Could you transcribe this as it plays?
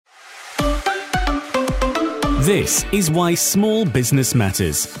This is Why Small Business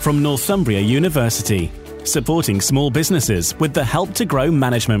Matters from Northumbria University, supporting small businesses with the Help to Grow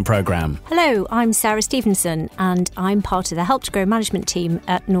management programme. Hello, I'm Sarah Stevenson and I'm part of the Help to Grow management team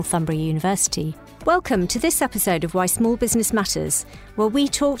at Northumbria University. Welcome to this episode of Why Small Business Matters, where we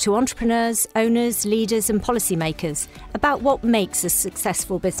talk to entrepreneurs, owners, leaders and policymakers about what makes a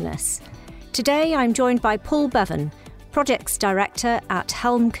successful business. Today I'm joined by Paul Bevan, Projects Director at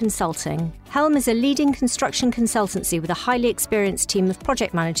Helm Consulting. Helm is a leading construction consultancy with a highly experienced team of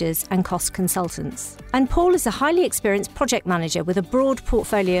project managers and cost consultants. And Paul is a highly experienced project manager with a broad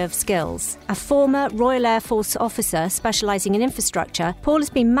portfolio of skills. A former Royal Air Force officer specialising in infrastructure, Paul has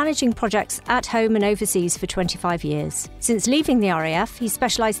been managing projects at home and overseas for 25 years. Since leaving the RAF, he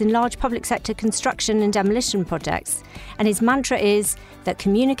specialised in large public sector construction and demolition projects, and his mantra is that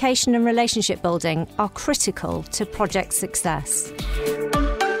communication and relationship building are critical to project success.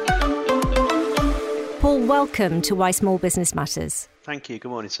 Paul, welcome to Why Small Business Matters. Thank you. Good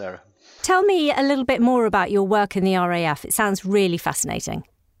morning, Sarah. Tell me a little bit more about your work in the RAF. It sounds really fascinating.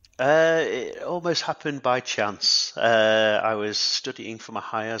 It almost happened by chance. I was studying for my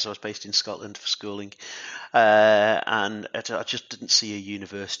Highers. I was based in Scotland for schooling, and I just didn't see a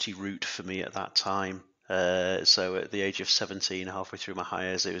university route for me at that time. So at the age of 17, halfway through my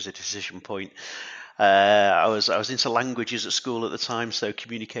Highers, it was a decision point. I was into languages at school at the time, so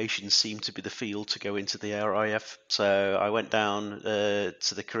communications seemed to be the field to go into the RAF. So I went down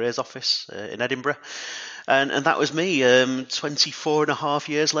to the careers office in Edinburgh, and that was me. 24 and a half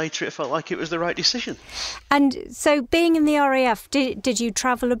years later, it felt like it was the right decision. And so being in the RAF, did you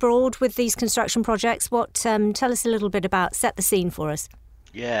travel abroad with these construction projects? Tell us a little bit about, set the scene for us.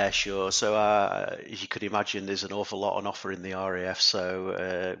 Yeah, sure. So as you could imagine, there's an awful lot on offer in the RAF.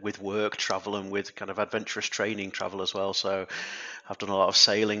 So with work travel and with kind of adventurous training travel as well. So I've done a lot of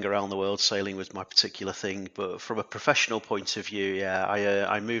sailing around the world. Sailing was my particular thing. But from a professional point of view, yeah,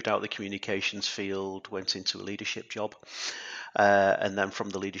 I moved out the communications field, went into a leadership job. And then from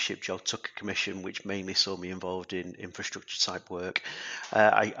the leadership job, took a commission, which mainly saw me involved in infrastructure type work.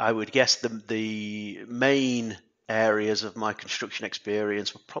 I would guess the main areas of my construction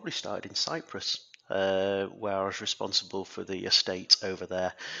experience were probably started in Cyprus, where I was responsible for the estate over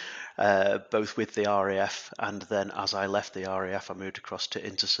there, both with the RAF, and then as I left the RAF, I moved across to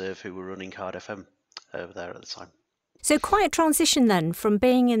Interserve, who were running Hard FM over there at the time. So quite a transition then from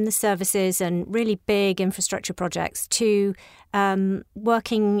being in the services and really big infrastructure projects to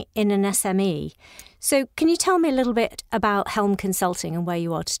working in an SME. So can you tell me a little bit about Helm Consulting and where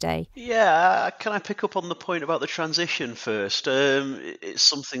you are today? Yeah, can I pick up on the point about the transition first? It's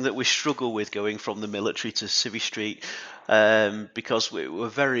something that we struggle with going from the military to Civvy Street, because we're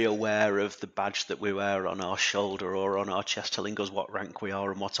very aware of the badge that we wear on our shoulder or on our chest telling us what rank we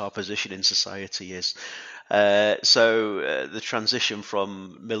are and what our position in society is. So the transition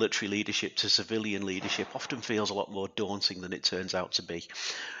from military leadership to civilian leadership often feels a lot more daunting than it turns out to be.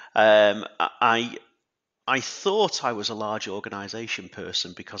 I thought I was a large organisation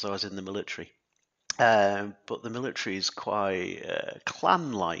person because I was in the military. But the military is quite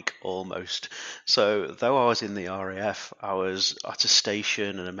clan-like almost. So though I was in the RAF, I was at a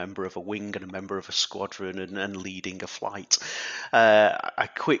station and a member of a wing and a member of a squadron and leading a flight. I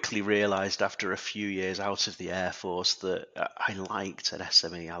quickly realised after a few years out of the Air Force that I liked an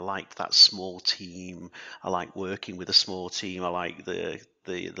SME. I liked that small team. I like working with a small team. I like the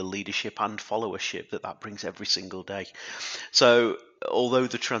leadership and followership that brings every single day. So although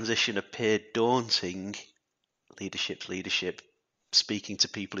the transition appeared daunting, leadership's leadership. Speaking to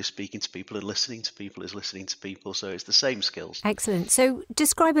people is speaking to people, and listening to people is listening to people. So it's the same skills. Excellent. So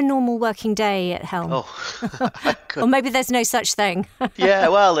describe a normal working day at Helm. Or maybe there's no such thing. Yeah,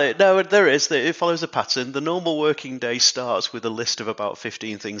 well, no, there is. It follows a pattern. The normal working day starts with a list of about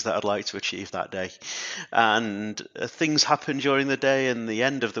 15 things that I'd like to achieve that day. And things happen during the day, and the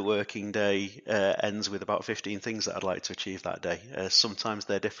end of the working day ends with about 15 things that I'd like to achieve that day. Sometimes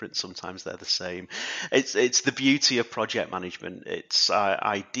they're different, sometimes they're the same. It's the beauty of project management.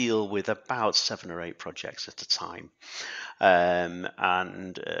 I deal with about 7 or 8 projects at a time,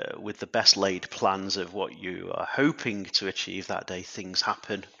 and with the best laid plans of what you are hoping to achieve that day, things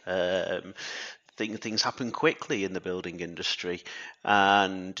happen. Things happen quickly in the building industry,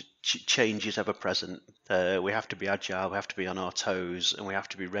 and change is ever present. We have to be agile, we have to be on our toes, and we have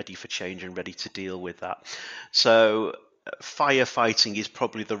to be ready for change and ready to deal with that. So firefighting is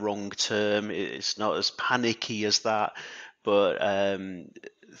probably the wrong term. It's not as panicky as that. But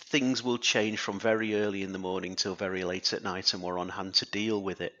things will change from very early in the morning till very late at night, and we're on hand to deal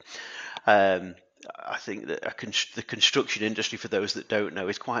with it. I think that the construction industry, for those that don't know,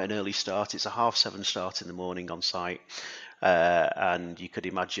 is quite an early start. It's a 7:30 start in the morning on site. And you could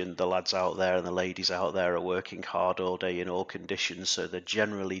imagine the lads out there and the ladies out there are working hard all day in all conditions. So they're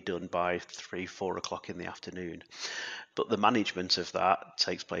generally done by 3-4 o'clock in the afternoon. But the management of that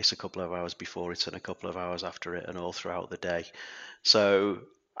takes place a couple of hours before it and a couple of hours after it and all throughout the day. So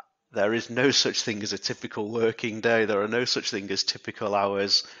there is no such thing as a typical working day. There are no such thing as typical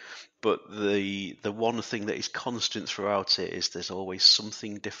hours. But the one thing that is constant throughout it is there's always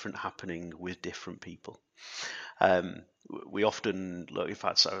something different happening with different people. We often look, in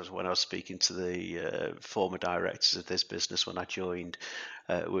fact, when I was speaking to the former directors of this business when I joined,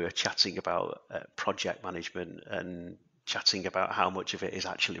 we were chatting about project management and chatting about how much of it is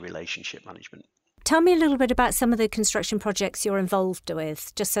actually relationship management. Tell me a little bit about some of the construction projects you're involved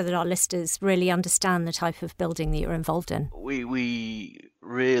with, just so that our listeners really understand the type of building that you're involved in. We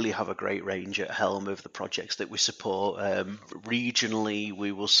really have a great range at Helm of the projects that we support. Regionally,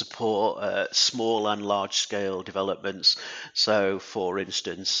 we will support small and large scale developments. So, for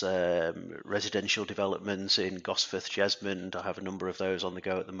instance, residential developments in Gosforth, Jesmond. I have a number of those on the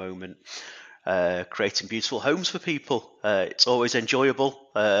go at the moment. Creating beautiful homes for people. It's always enjoyable.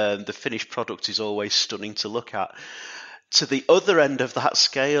 The finished product is always stunning to look at. To the other end of that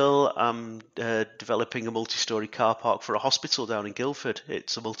scale, I'm developing a multi-storey car park for a hospital down in Guildford.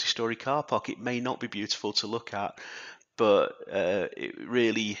 It's a multi-storey car park. It may not be beautiful to look at, but it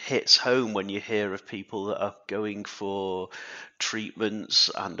really hits home when you hear of people that are going for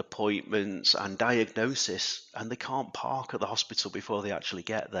treatments and appointments and diagnosis, and they can't park at the hospital before they actually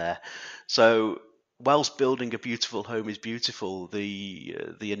get there. So whilst building a beautiful home is beautiful, the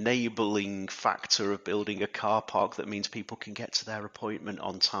enabling factor of building a car park that means people can get to their appointment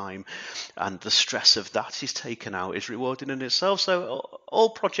on time and the stress of that is taken out is rewarding in itself. So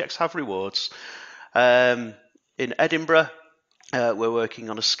all projects have rewards. In Edinburgh, we're working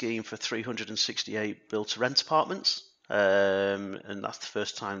on a scheme for 368 build-to-rent apartments. And that's the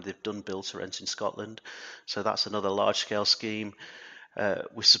first time they've done build-to-rent in Scotland. So that's another large-scale scheme.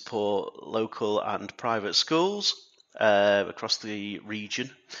 We support local and private schools across the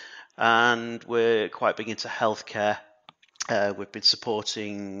region. And we're quite big into healthcare. We've been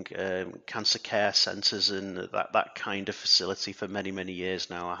supporting cancer care centres and that kind of facility for many, many years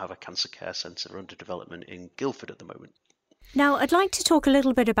now. I have a cancer care centre under development in Guildford at the moment. Now, I'd like to talk a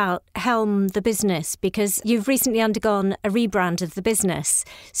little bit about Helm, the business, because you've recently undergone a rebrand of the business.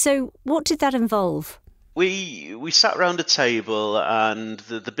 So what did that involve? We sat around a table, and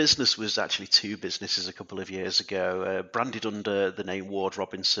the business was actually two businesses a couple of years ago, branded under the name Ward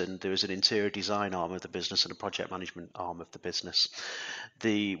Robinson. There was an interior design arm of the business and a project management arm of the business.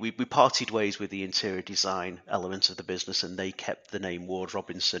 We parted ways with the interior design element of the business, and they kept the name Ward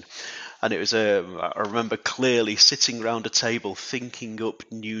Robinson. And it was I remember clearly sitting around a table thinking up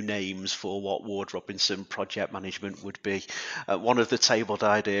new names for what Ward Robinson project management would be. One of the tabled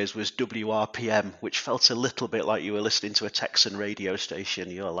ideas was WRPM, which felt a little bit like you were listening to a Texan radio station.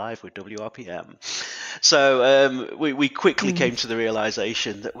 You're live with WRPM. So we quickly came to the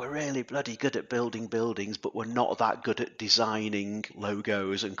realization that we're really bloody good at building buildings, but we're not that good at designing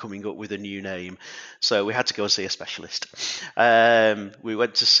logos and coming up with a new name. So we had to go and see a specialist. We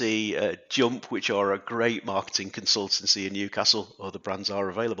went to see Jump, which are a great marketing consultancy in Newcastle. Other brands are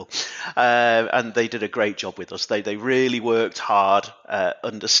available. And they did a great job with us. They really worked hard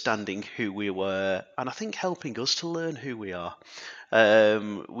understanding who we were, and I think helping us to learn who we are.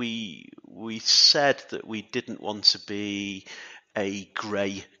 We said that we didn't want to be a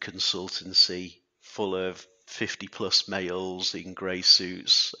grey consultancy full of 50 plus males in grey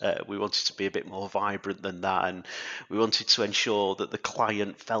suits. We wanted to be a bit more vibrant than that, and we wanted to ensure that the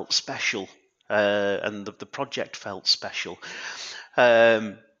client felt special and the project felt special.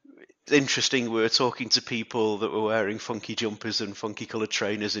 It's interesting, we were talking to people that were wearing funky jumpers and funky coloured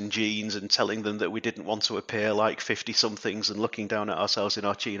trainers and jeans and telling them that we didn't want to appear like 50-somethings and looking down at ourselves in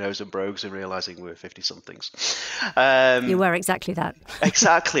our chinos and brogues and realising we were 50-somethings. You were exactly that.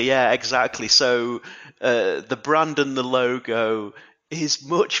 Exactly, yeah, exactly. So the brand and the logo is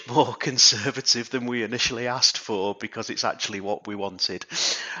much more conservative than we initially asked for because it's actually what we wanted.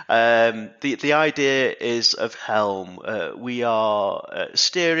 The idea is of Helm. We are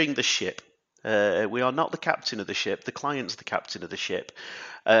steering the ship. We are not the captain of the ship. The client's the captain of the ship.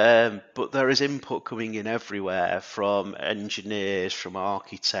 But there is input coming in everywhere from engineers, from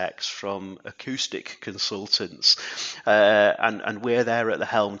architects, from acoustic consultants. And we're there at the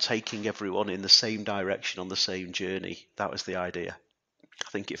helm taking everyone in the same direction on the same journey. That was the idea. I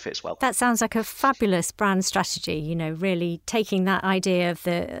think it fits well. That sounds like a fabulous brand strategy, really taking that idea of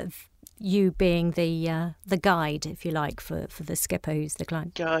you being the guide, if you like, for the skipper who's the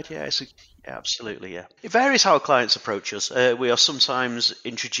client. Guide, yeah, absolutely, yeah. It varies how clients approach us. We are sometimes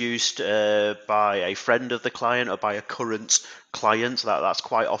introduced by a friend of the client or by a current client. That's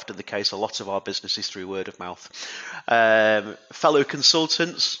quite often the case. A lot of our business is through word of mouth. Fellow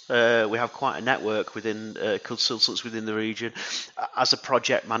consultants, we have quite a network within consultants within the region. As a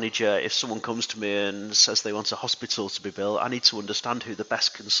project manager, if someone comes to me and says they want a hospital to be built, I need to understand who the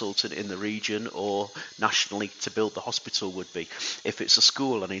best consultant in the region or nationally to build the hospital would be. If it's a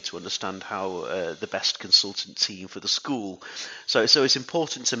school, I need to understand how the best consultant team for the school. So it's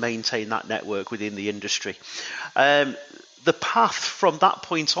important to maintain that network within the industry. The path from that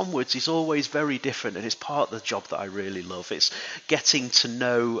point onwards is always very different, and it's part of the job that I really love. It's getting to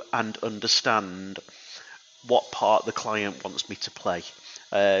know and understand what part the client wants me to play.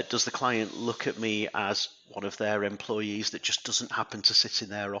 Does the client look at me as one of their employees that just doesn't happen to sit in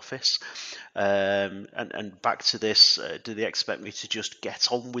their office? And back to this, do they expect me to just get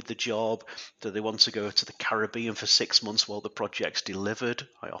on with the job? Do they want to go to the Caribbean for 6 months while the project's delivered?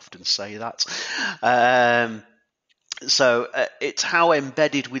 I often say that. So it's how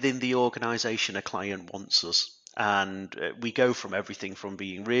embedded within the organisation a client wants us. And we go from everything from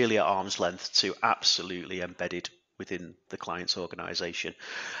being really at arm's length to absolutely embedded within the client's organisation.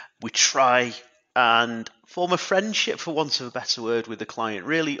 We try and form a friendship, for want of a better word, with the client,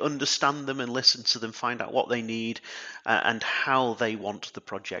 really understand them and listen to them, find out what they need and how they want the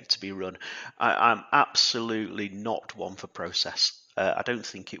project to be run. I'm absolutely not one for process. I don't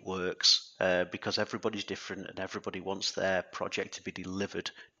think it works because everybody's different and everybody wants their project to be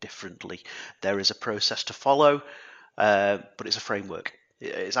delivered differently. There is a process to follow, but it's a framework.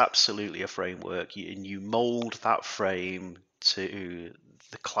 It's absolutely a framework, and you mould that frame to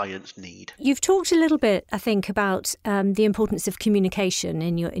the client's need. You've talked a little bit, I think, about the importance of communication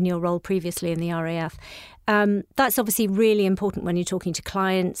in your role previously in the RAF. That's obviously really important when you're talking to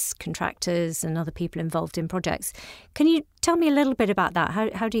clients, contractors and other people involved in projects. Can you tell me a little bit about that?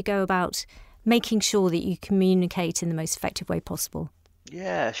 How do you go about making sure that you communicate in the most effective way possible?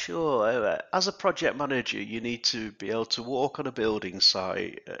 Yeah, sure. As a project manager, you need to be able to walk on a building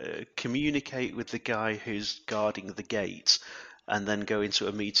site, communicate with the guy who's guarding the gate, and then go into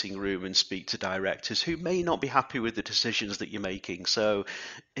a meeting room and speak to directors who may not be happy with the decisions that you're making. So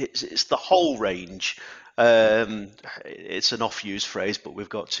it's the whole range. It's an off-used phrase, but we've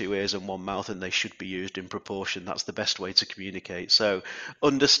got 2 ears and 1 mouth, and they should be used in proportion. That's the best way to communicate. So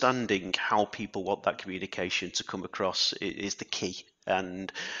understanding how people want that communication to come across is the key.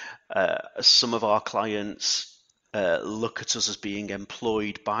 And some of our clients look at us as being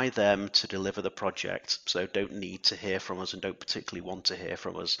employed by them to deliver the project, so don't need to hear from us and don't particularly want to hear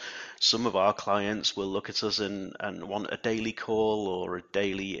from us. Some of our clients will look at us and want a daily call or a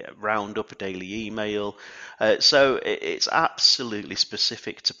daily roundup, a daily email. So it's absolutely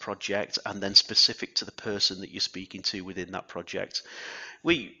specific to project and then specific to the person that you're speaking to within that project.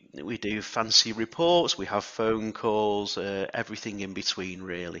 We do fancy reports, we have phone calls, everything in between,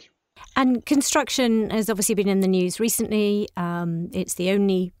 really. And construction has obviously been in the news recently. It's the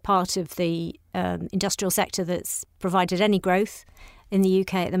only part of the industrial sector that's provided any growth in the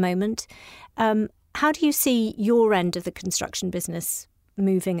UK at the moment. How do you see your end of the construction business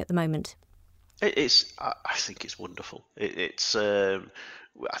moving at the moment? I think it's wonderful.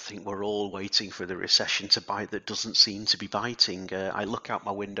 I think we're all waiting for the recession to bite that doesn't seem to be biting. I look out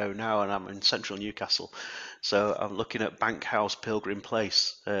my window now and I'm in central Newcastle. So I'm looking at Bank House Pilgrim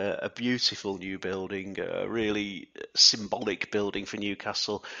Place, a beautiful new building, a really symbolic building for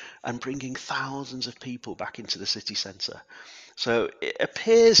Newcastle, and bringing thousands of people back into the city centre. So it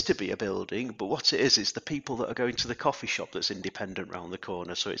appears to be a building, but what it is the people that are going to the coffee shop that's independent round the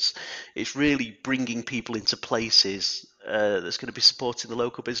corner. So it's really bringing people into places that's going to be supporting the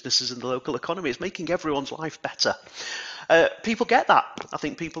local businesses and the local economy. It's making everyone's life better. People get that. I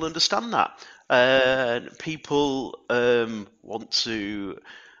think people understand that. People want to,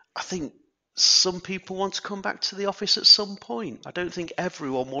 I think, some people want to come back to the office at some point. I don't think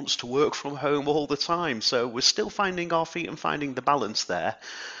everyone wants to work from home all the time. So we're still finding our feet and finding the balance there.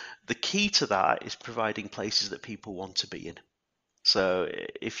 The key to that is providing places that people want to be in. So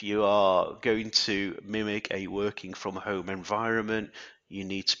if you are going to mimic a working from home environment, you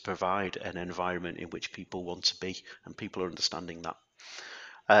need to provide an environment in which people want to be, and people are understanding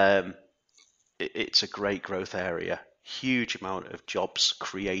that. It's a great growth area. Huge amount of jobs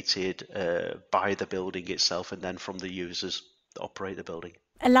created by the building itself and then from the users that operate the building.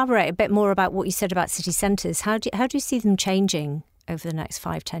 Elaborate a bit more about what you said about city centres. How do you see them changing over the next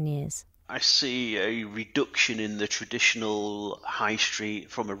 5-10 years? I see a reduction in the traditional high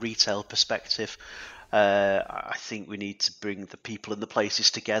street from a retail perspective. I think we need to bring the people and the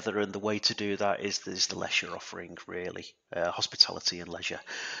places together, and the way to do that is the leisure offering, really, hospitality and leisure.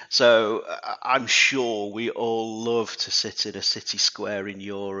 So I'm sure we all love to sit in a city square in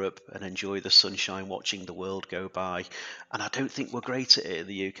Europe and enjoy the sunshine watching the world go by. And I don't think we're great at it in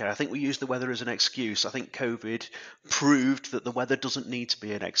the UK. I think we use the weather as an excuse. I think COVID proved that the weather doesn't need to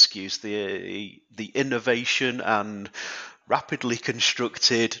be an excuse. The innovation and rapidly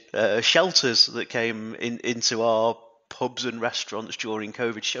constructed shelters that came into our pubs and restaurants during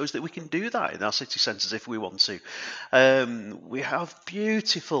COVID shows that we can do that in our city centres if we want to. We have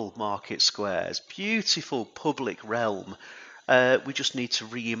beautiful market squares, beautiful public realm. We just need to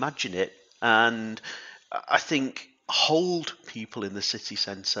reimagine it, and I think hold people in the city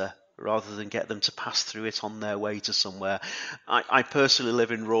centre rather than get them to pass through it on their way to somewhere. I personally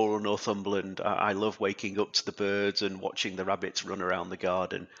live in rural Northumberland. I love waking up to the birds and watching the rabbits run around the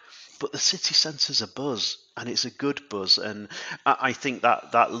garden. But the city centre's a buzz, and it's a good buzz. And I think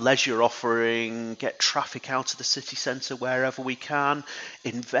that leisure offering, get traffic out of the city centre wherever we can,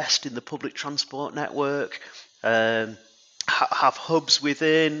 invest in the public transport network, have hubs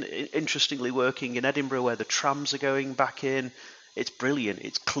within. Interestingly, working in Edinburgh where the trams are going back in, it's brilliant.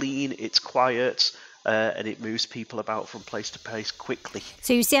 It's clean, it's quiet, and it moves people about from place to place quickly.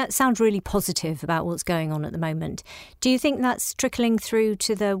 So you sound really positive about what's going on at the moment. Do you think that's trickling through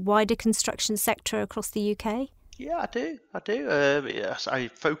to the wider construction sector across the UK? Yeah, I do. Yes, I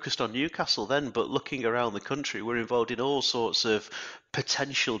focused on Newcastle then, but looking around the country, we're involved in all sorts of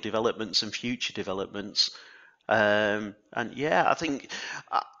potential developments and future developments. And yeah,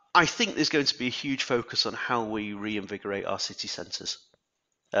 I think there's going to be a huge focus on how we reinvigorate our city centres.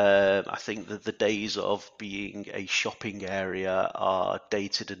 I think that the days of being a shopping area are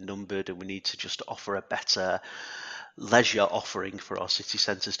dated and numbered, and we need to just offer a better leisure offering for our city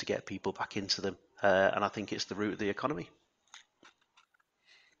centres to get people back into them. And I think it's the root of the economy.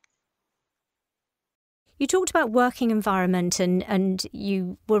 You talked about working environment and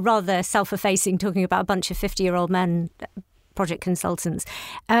you were rather self-effacing, talking about a bunch of 50-year-old men, project consultants.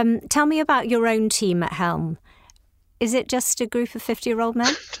 Tell me about your own team at Helm. Is it just a group of 50-year-old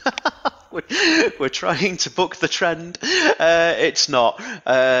men? We're trying to buck the trend. It's not.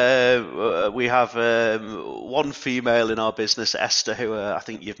 We have one female in our business, Esther, who I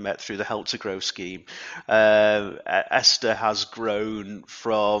think you've met through the Help to Grow scheme. Esther has grown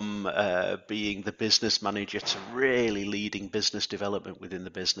from being the business manager to really leading business development within the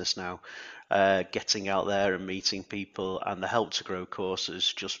business now, getting out there and meeting people, and the Help to Grow course has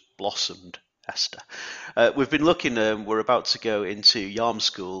just blossomed. Esther. We've been looking, we're about to go into Yarm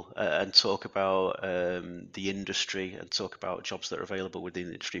School and talk about the industry and talk about jobs that are available within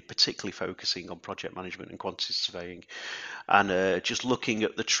the industry, particularly focusing on project management and quantity surveying, and just looking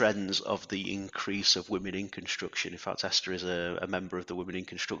at the trends of the increase of women in construction. In fact, Esther is a member of the Women in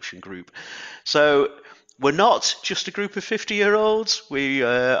Construction group. So we're not just a group of 50-year-olds. We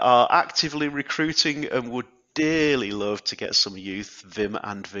are actively recruiting and would dearly love to get some youth vim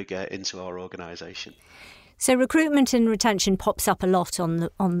and vigour into our organisation. So recruitment and retention pops up a lot on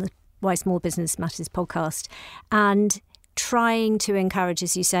the Why Small Business Matters podcast, and trying to encourage,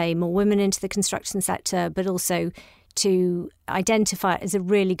 as you say, more women into the construction sector, but also to identify it as a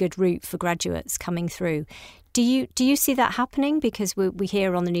really good route for graduates coming through. Do you see that happening? Because we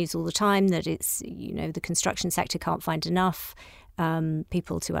hear on the news all the time that it's, the construction sector can't find enough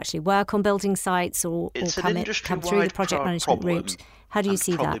people to actually work on building sites or come through the project management route. How do you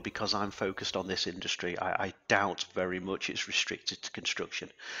see that? Probably because I'm focused on this industry, I doubt very much it's restricted to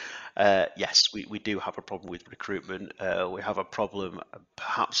construction. Yes, we do have a problem with recruitment. We have a problem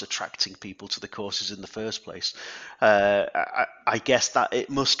perhaps attracting people to the courses in the first place. I guess that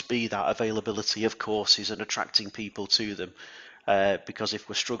it must be that availability of courses and attracting people to them. Because if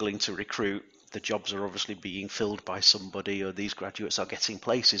we're struggling to recruit, the jobs are obviously being filled by somebody, or these graduates are getting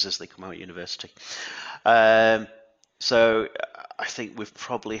places as they come out of university. So I think we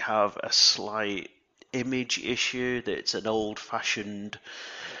probably have a slight image issue that it's an old-fashioned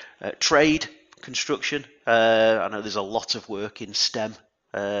trade, construction. I know there's a lot of work in STEM.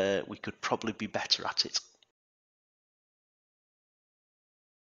 We could probably be better at it.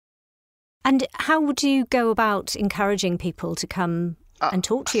 And how would you go about encouraging people to come and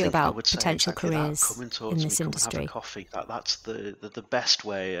talk to you about potential careers in this industry? Come and have a coffee. That's the best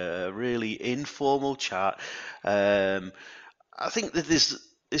way. A really informal chat. I think that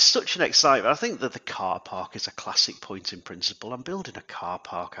It's such an excitement. I think that the car park is a classic point in principle. I'm building a car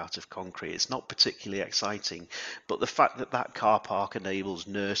park out of concrete. It's not particularly exciting, but the fact that that car park enables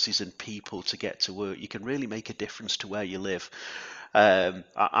nurses and people to get to work, you can really make a difference to where you live.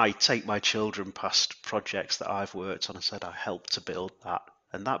 I take my children past projects that I've worked on and said I helped to build that.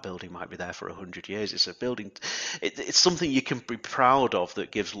 And that building might be there for 100 years. It's a building, it's something you can be proud of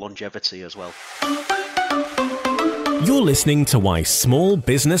that gives longevity as well. You're listening to Why Small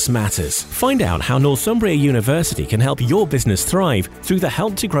Business Matters. Find out how Northumbria University can help your business thrive through the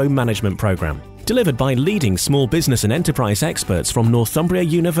Help to Grow management programme. Delivered by leading small business and enterprise experts from Northumbria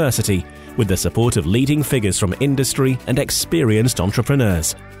University, with the support of leading figures from industry and experienced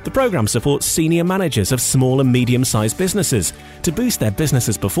entrepreneurs. The programme supports senior managers of small and medium-sized businesses to boost their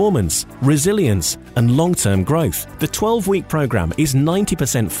business's performance, resilience and long-term growth. The 12-week programme is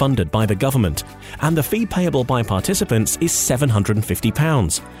 90% funded by the government, and the fee payable by participants is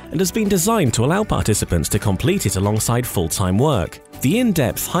 £750 and has been designed to allow participants to complete it alongside full-time work. The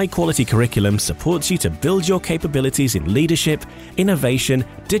in-depth, high-quality curriculum supports you to build your capabilities in leadership, innovation,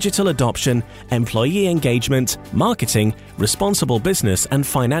 digital adoption, employee engagement, marketing, responsible business and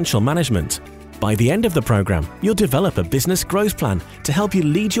financial management. By the end of the programme, you'll develop a business growth plan to help you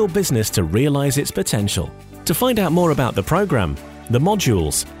lead your business to realise its potential. To find out more about the programme, the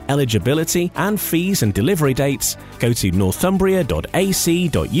modules, eligibility and fees and delivery dates, go to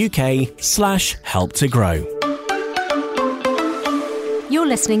northumbria.ac.uk/help-to-grow. You're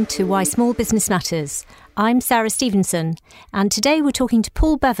listening to Why Small Business Matters. I'm Sarah Stevenson, and today we're talking to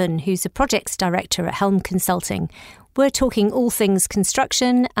Paul Bevan, who's a projects director at Helm Consulting. We're talking all things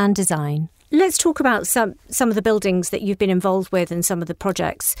construction and design. Let's talk about some of the buildings that you've been involved with and some of the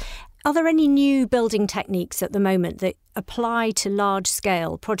projects. Are there any new building techniques at the moment that apply to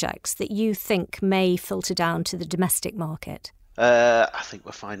large-scale projects that you think may filter down to the domestic market? I think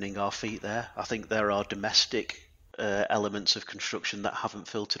we're finding our feet there. I think there are domestic elements of construction that haven't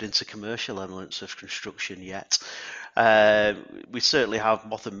filtered into commercial elements of construction yet. We certainly have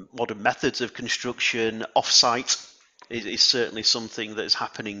modern methods of construction. Off-site is certainly something that is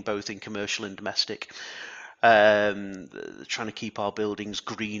happening both in commercial and domestic. Trying to keep our buildings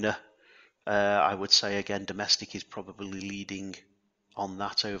greener. I would say again, domestic is probably leading on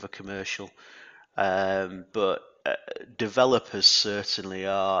that over commercial. But developers certainly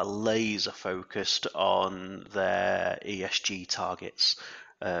are laser focused on their ESG targets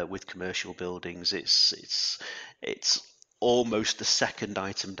with commercial buildings. It's almost the second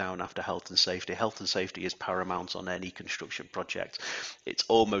item down after health and safety. Health and safety is paramount on any construction project. It's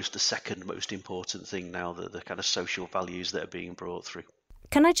almost the second most important thing now, the kind of social values that are being brought through.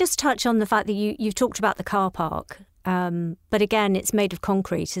 Can I just touch on the fact that you've talked about the car park? But again, it's made of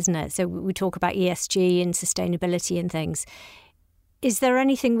concrete, isn't it? So we talk about ESG and sustainability and things. Is there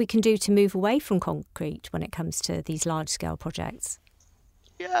anything we can do to move away from concrete when it comes to these large-scale projects?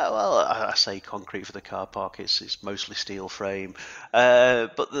 Yeah, well, I say concrete for the car park. It's mostly steel frame,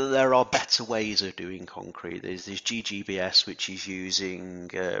 but there are better ways of doing concrete. There's GGBS, which is using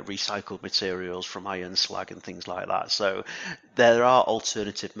recycled materials from iron, slag, and things like that. So there are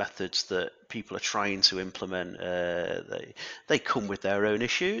alternative methods that people are trying to implement. They come with their own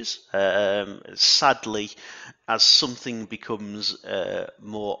issues. Sadly, as something becomes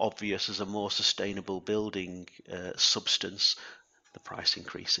more obvious as a more sustainable building substance, the price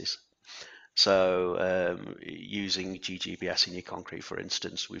increases. So using GGBS in your concrete, for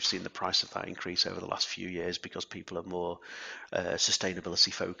instance, we've seen the price of that increase over the last few years because people are more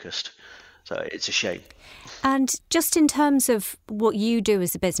sustainability focused. So it's a shame. And just in terms of what you do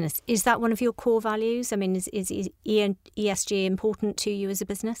as a business, is that one of your core values? I mean, is ESG important to you as a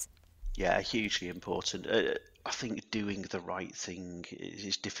business? Yeah, hugely important. I think doing the right thing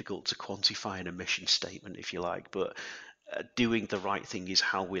is difficult to quantify in a mission statement, if you like, but doing the right thing is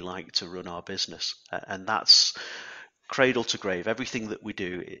how we like to run our business, and that's cradle to grave. Everything that we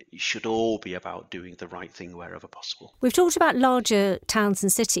do, it should all be about doing the right thing wherever possible. We've talked about larger towns and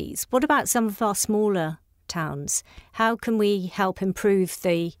cities. What about some of our smaller towns? How can we help improve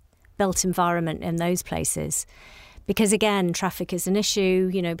the built environment in those places? Because again, traffic is an issue.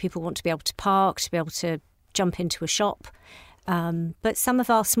 You know, people want to be able to park, to be able to jump into a shop. But some of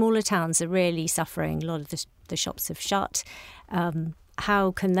our smaller towns are really suffering. A lot of the shops have shut.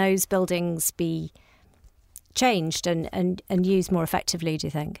 How can those buildings be changed and used more effectively, do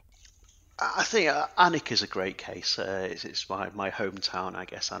you think? I think Alnwick is a great case. It's my hometown, I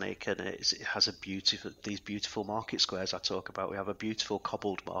guess, Alnwick, and it has these beautiful market squares I talk about. We have a beautiful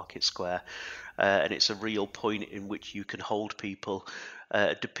cobbled market square, and it's a real point in which you can hold people.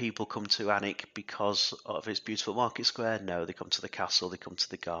 Do people come to Alnwick because of its beautiful market square? No, they come to the castle, they come to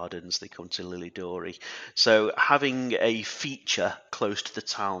the gardens, they come to Lilydorey. So having a feature close to the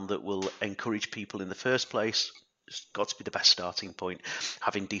town that will encourage people in the first place, it's got to be the best starting point.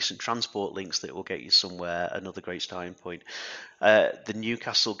 Having decent transport links that will get you somewhere, another great starting point. The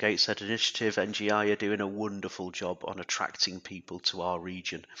Newcastle Gateshead Initiative, NGI, are doing a wonderful job on attracting people to our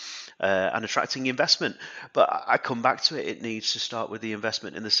region and attracting investment. But I come back to it, it needs to start with the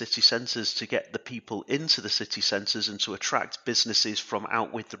investment in the city centres to get the people into the city centres and to attract businesses from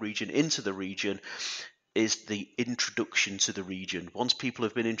out with the region into the region. Is the introduction to the region. Once people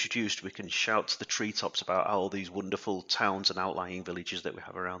have been introduced, we can shout to the treetops about all these wonderful towns and outlying villages that we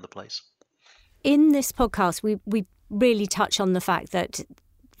have around the place. In this podcast, we really touch on the fact that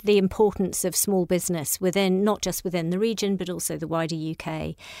the importance of small business not just within the region, but also the wider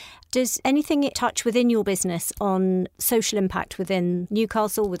UK. Does anything touch within your business on social impact within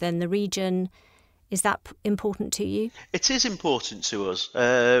Newcastle, within the region? Is that important to you? It is important to us.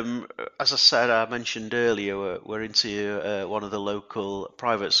 As I said, I mentioned earlier, we're into one of the local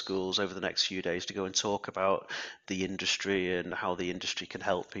private schools over the next few days to go and talk about the industry and how the industry can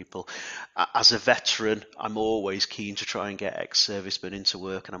help people. As a veteran, I'm always keen to try and get ex-servicemen into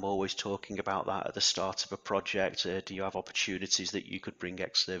work, and I'm always talking about that at the start of a project. Do you have opportunities that you could bring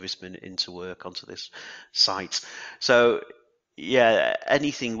ex-servicemen into work onto this site? So yeah,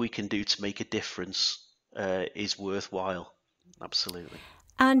 anything we can do to make a difference is worthwhile. Absolutely.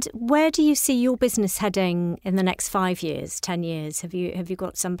 And where do you see your business heading in the next 5 years, 10 years? Have you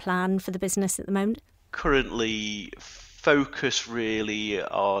got some plan for the business at the moment? Currently focus really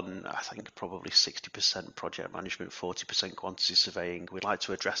on, I think, probably 60% project management, 40% quantity surveying. We'd like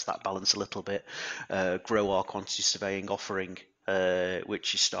to address that balance a little bit, grow our quantity surveying offering,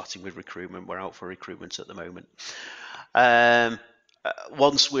 which is starting with recruitment. We're out for recruitment at the moment.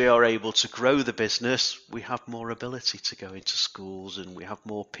 Once we are able to grow the business, we have more ability to go into schools, and we have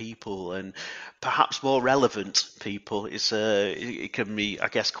more people, and perhaps more relevant people. It can be, I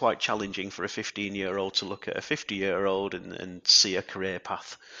guess, quite challenging for a 15-year-old to look at a 50-year-old and see a career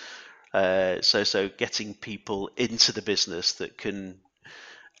path. So getting people into the business that can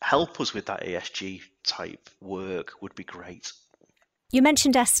help us with that ESG type work would be great. You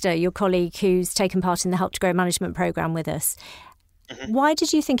mentioned Esther, your colleague who's taken part in the Help to Grow management programme with us. Mm-hmm. Why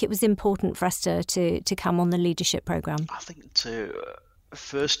did you think it was important for Esther to come on the leadership programme? I think to,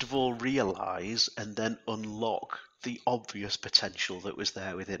 first of all, realise and then unlock the obvious potential that was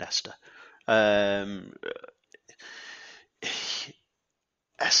there within Esther.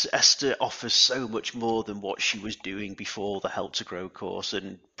 Esther offers so much more than what she was doing before the Help to Grow course,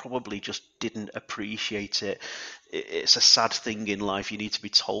 and probably just didn't appreciate it. It's a sad thing in life. You need to be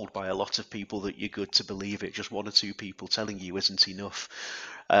told by a lot of people that you're good to believe it. Just one or two people telling you isn't enough.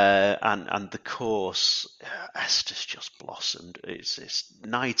 And the course, Esther's just blossomed. It's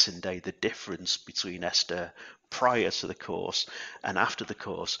night and day, the difference between Esther prior to the course and after the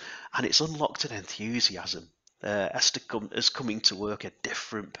course. And it's unlocked an enthusiasm. Esther is coming to work a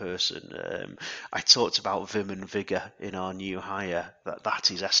different person. I talked about vim and vigour in our new hire. That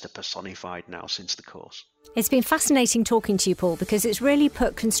is Esther personified now since the course. It's been fascinating talking to you, Paul, because it's really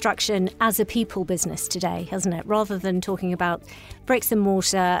put construction as a people business today, hasn't it? Rather than talking about bricks and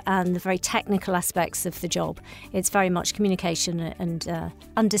mortar and the very technical aspects of the job, it's very much communication and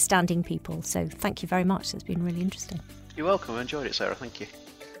understanding people. So thank you very much. It's been really interesting. You're welcome. I enjoyed it, Sarah. Thank you.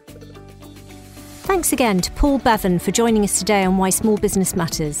 Thanks again to Paul Bevan for joining us today on Why Small Business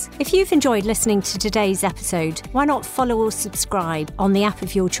Matters. If you've enjoyed listening to today's episode, why not follow or subscribe on the app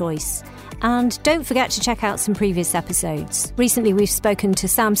of your choice? And don't forget to check out some previous episodes. Recently, we've spoken to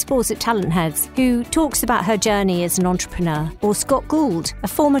Sam Spores at Talent Heads, who talks about her journey as an entrepreneur, or Scott Gould, a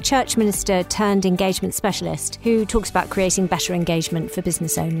former church minister turned engagement specialist, who talks about creating better engagement for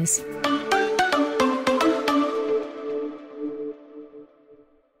business owners.